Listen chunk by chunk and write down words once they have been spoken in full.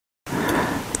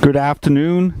Good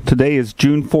afternoon. Today is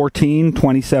June 14,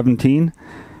 2017.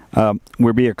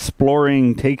 We'll be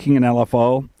exploring taking an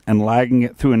LFO and lagging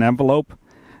it through an envelope,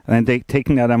 and then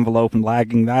taking that envelope and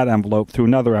lagging that envelope through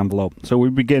another envelope. So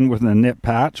we begin with a nip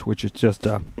patch, which is just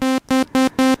a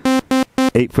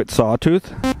 8-foot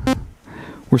sawtooth.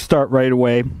 We'll start right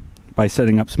away by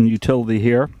setting up some utility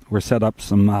here. We'll set up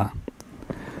some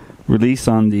release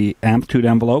on the amplitude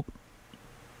envelope.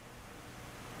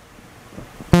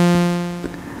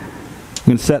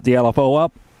 I'm going to set the LFO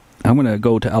up. I'm going to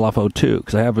go to LFO 2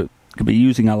 because I could be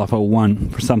using LFO 1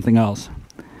 for something else.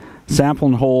 Sample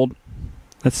and hold,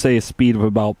 let's say a speed of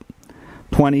about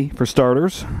 20 for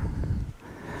starters.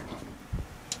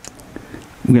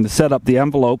 I'm going to set up the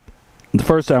envelope, the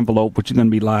first envelope, which is going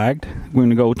to be lagged. We're going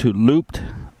to go to loop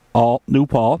all,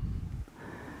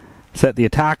 set the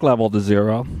attack level to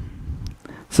 0,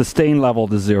 sustain level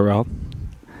to 0,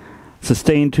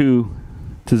 sustain to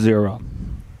 0.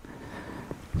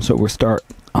 So we'll start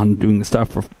on doing the stuff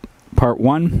for part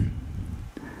 1.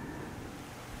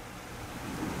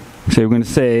 So we're going to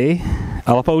say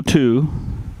LFO 2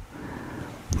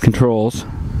 controls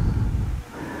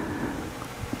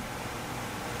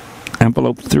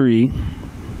envelope 3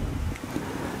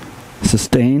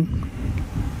 sustain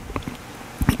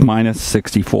minus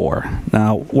 64.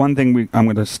 Now one thing I'm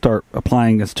going to start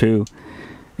applying this to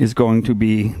is going to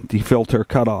be the filter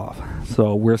cutoff.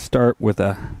 So we'll start with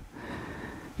a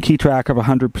key track of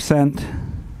 100%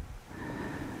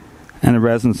 and a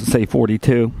resonance of say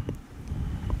 42.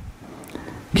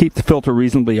 Keep the filter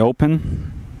reasonably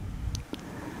open.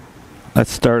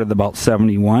 Let's start at about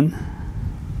 71.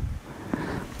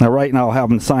 Now right now I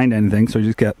haven't assigned anything, so you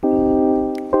just get a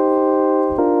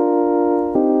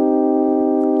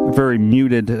very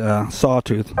muted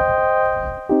sawtooth.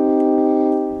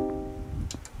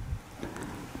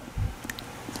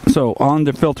 So on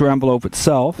the filter envelope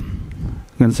itself,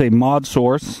 I'm going to say mod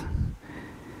source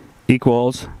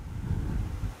equals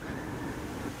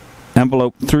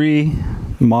envelope 3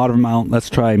 mod amount, let's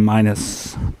try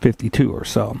minus 52 or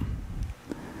so.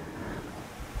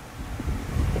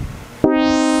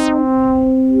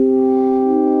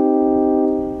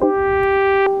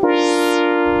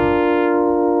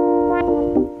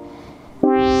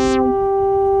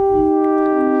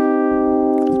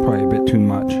 It's probably a bit too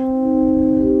much.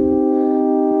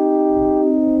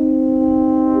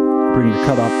 Bring the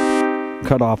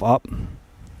cutoff up.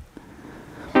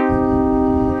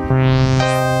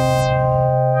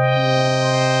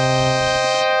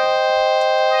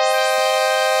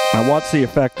 Now what's the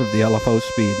effect of the LFO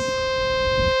speed?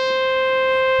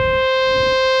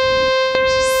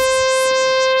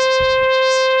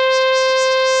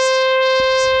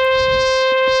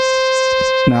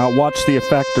 Now watch the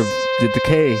effect of the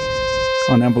decay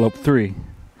on envelope 3.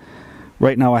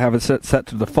 Right now I have it set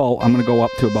to default. I'm going to go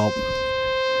up to about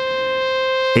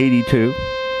 82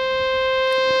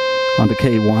 on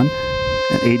decay 1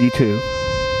 and 82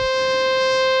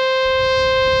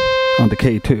 on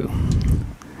decay 2.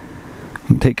 I'm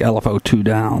going to take LFO 2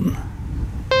 down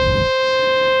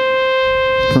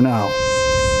for now.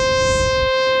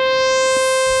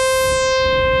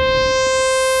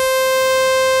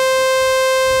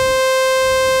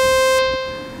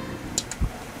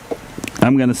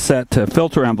 I'm going to set to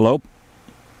filter envelope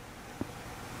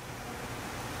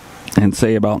and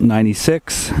say about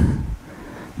 96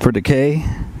 for decay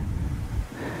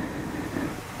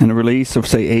and a release of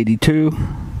say 82.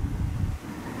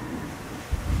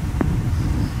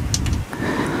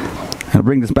 I'll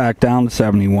bring this back down to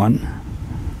 71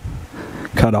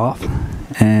 cut off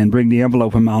and bring the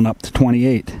envelope amount up to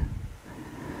 28.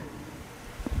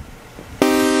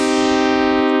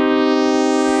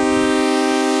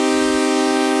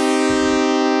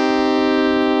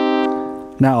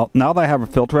 Now that I have a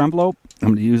filter envelope, I'm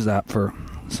going to use that for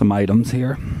some items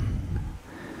here.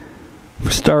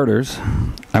 For starters,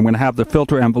 I'm going to have the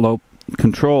filter envelope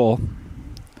control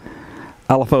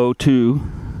LFO 2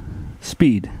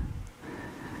 speed.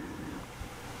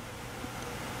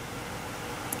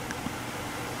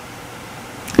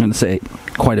 I'm going to say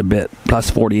quite a bit, plus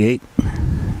 48.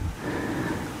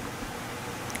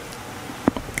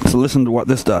 So listen to what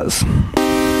this does.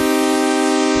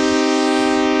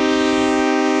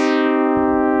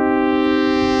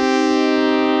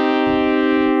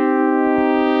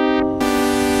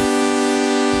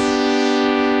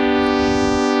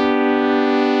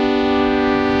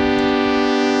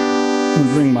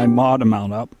 Bring my mod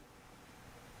amount up.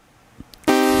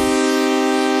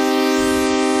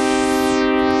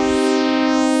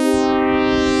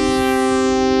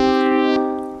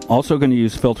 Also going to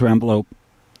use filter envelope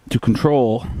to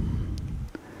control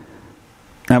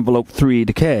envelope 3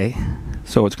 decay,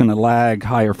 so it's going to lag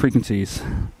higher frequencies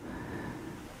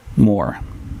more.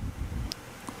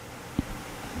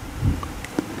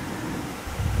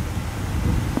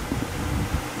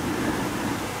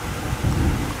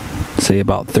 Say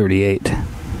about 38.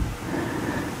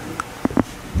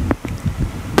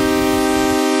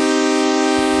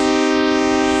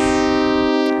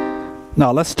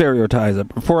 Now let's stereotype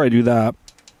it. Before I do that,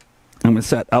 I'm going to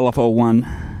set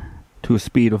LFO1 to a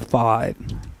speed of 5.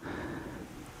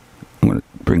 I'm going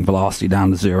to bring velocity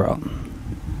down to 0.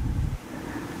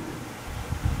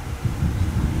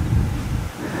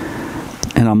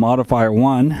 And on modifier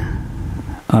 1,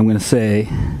 I'm going to say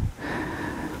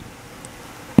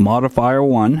modifier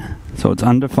 1, so it's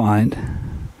undefined,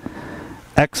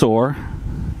 XOR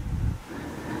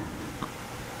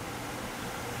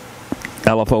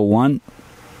LFO1,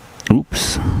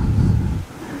 oops,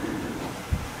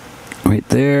 right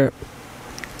there,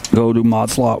 go to mod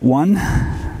slot 1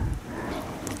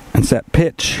 and set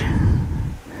pitch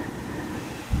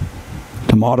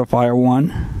to modifier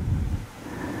 1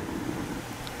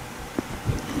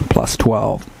 plus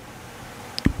 12.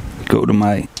 Go to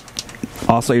my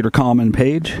oscillator common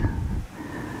page,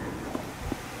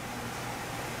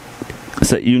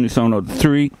 set unisono to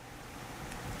 3,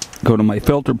 go to my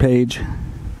filter page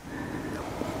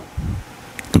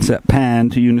and set pan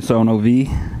to unisono V,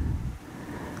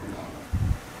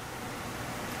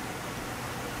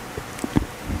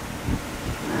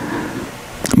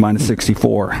 minus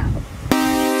 64.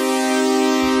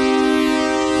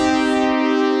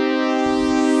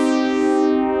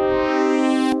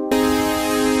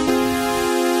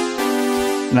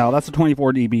 Now that's a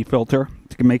 24 dB filter.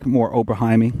 To make it more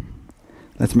Oberheimy,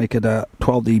 let's make it a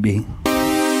 12 dB.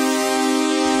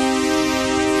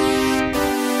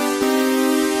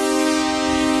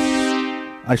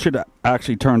 I should have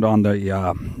actually turned on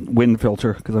the wind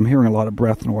filter because I'm hearing a lot of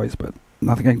breath noise, but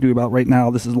nothing I can do about it right now.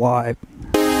 This is live.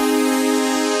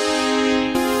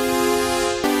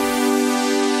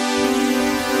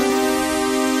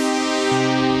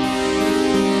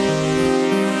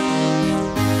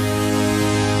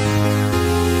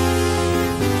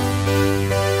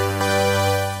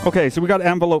 Okay, so we got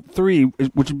envelope 3,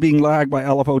 which is being lagged by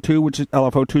LFO2, which is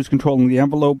LFO2 is controlling the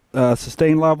envelope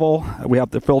sustain level. We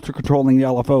have the filter controlling the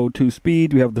LFO2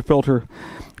 speed. We have the filter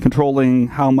controlling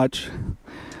how much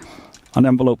on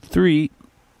envelope 3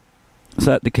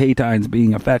 set decay times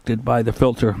being affected by the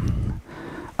filter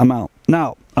amount.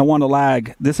 Now, I want to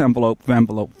lag this envelope from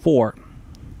envelope 4.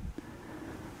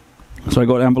 So I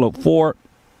go to envelope 4,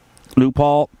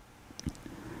 loophole.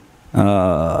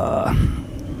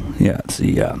 Yeah, it's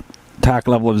the attack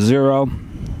level of 0,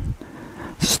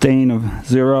 sustain of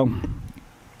 0,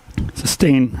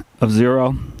 sustain of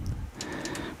 0.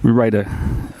 We write a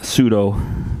pseudo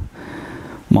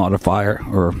modifier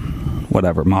or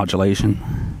whatever, modulation.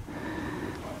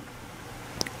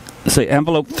 Say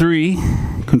envelope 3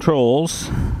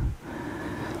 controls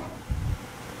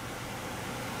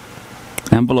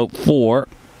envelope 4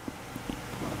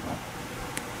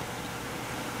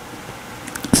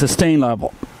 sustain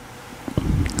level,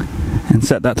 and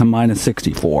set that to minus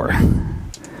 64.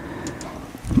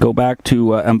 Go back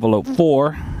to envelope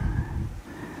 4.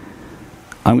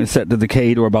 I'm going to set the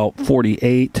decay to about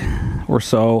 48 or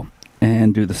so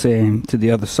and do the same to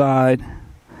the other side.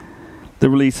 The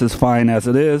release is fine as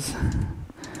it is.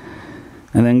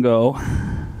 And then go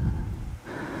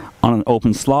on an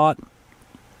open slot.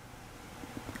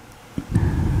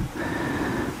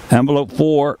 Envelope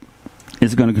 4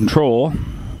 is going to control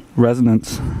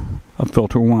resonance of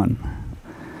filter 1.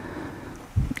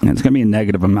 And it's going to be a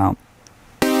negative amount.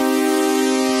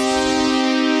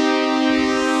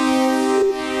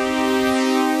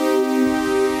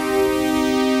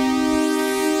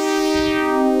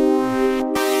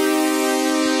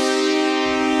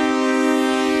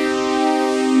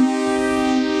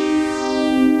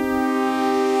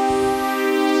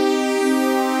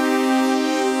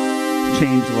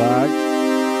 Change lag.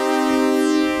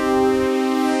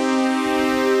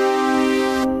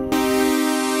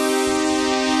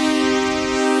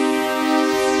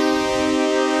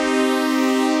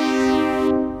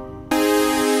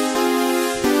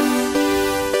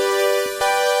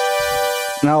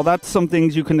 Now that's some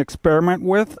things you can experiment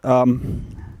with.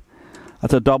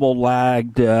 That's a double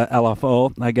lagged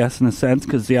LFO, I guess, in a sense,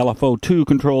 because the LFO2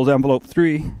 controls envelope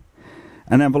 3,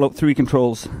 and envelope 3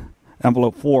 controls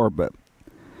envelope 4, but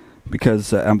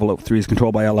because envelope 3 is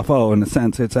controlled by LFO, in a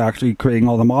sense, it's actually creating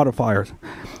all the modifiers.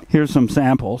 Here's some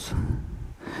samples.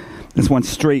 This one's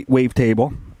straight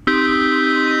wavetable.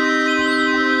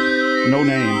 No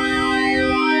name.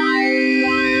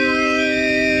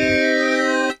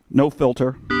 no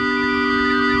filter.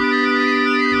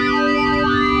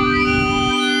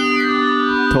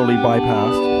 Totally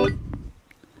bypassed.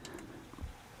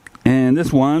 And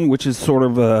this one, which is sort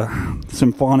of a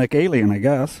symphonic alien, I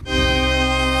guess. A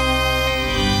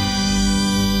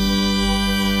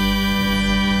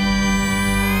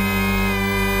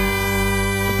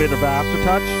bit of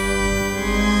aftertouch.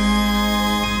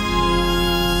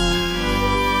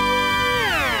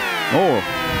 Oh,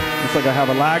 looks like I have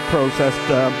a lag processed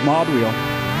mod wheel.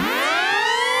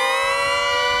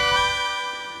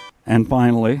 And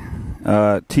finally,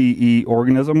 TE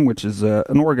organism, which is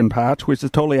an organ patch, which is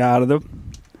totally additive,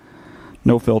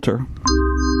 no filter.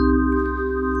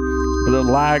 But the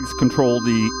lags control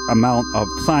the amount of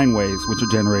sine waves which are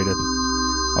generated,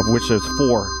 of which there's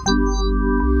 4.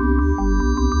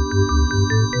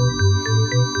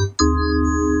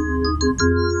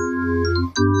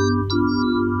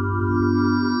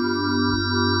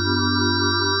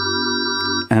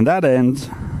 And that ends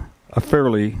a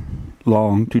fairly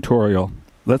long tutorial.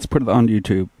 Let's put it on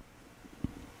YouTube.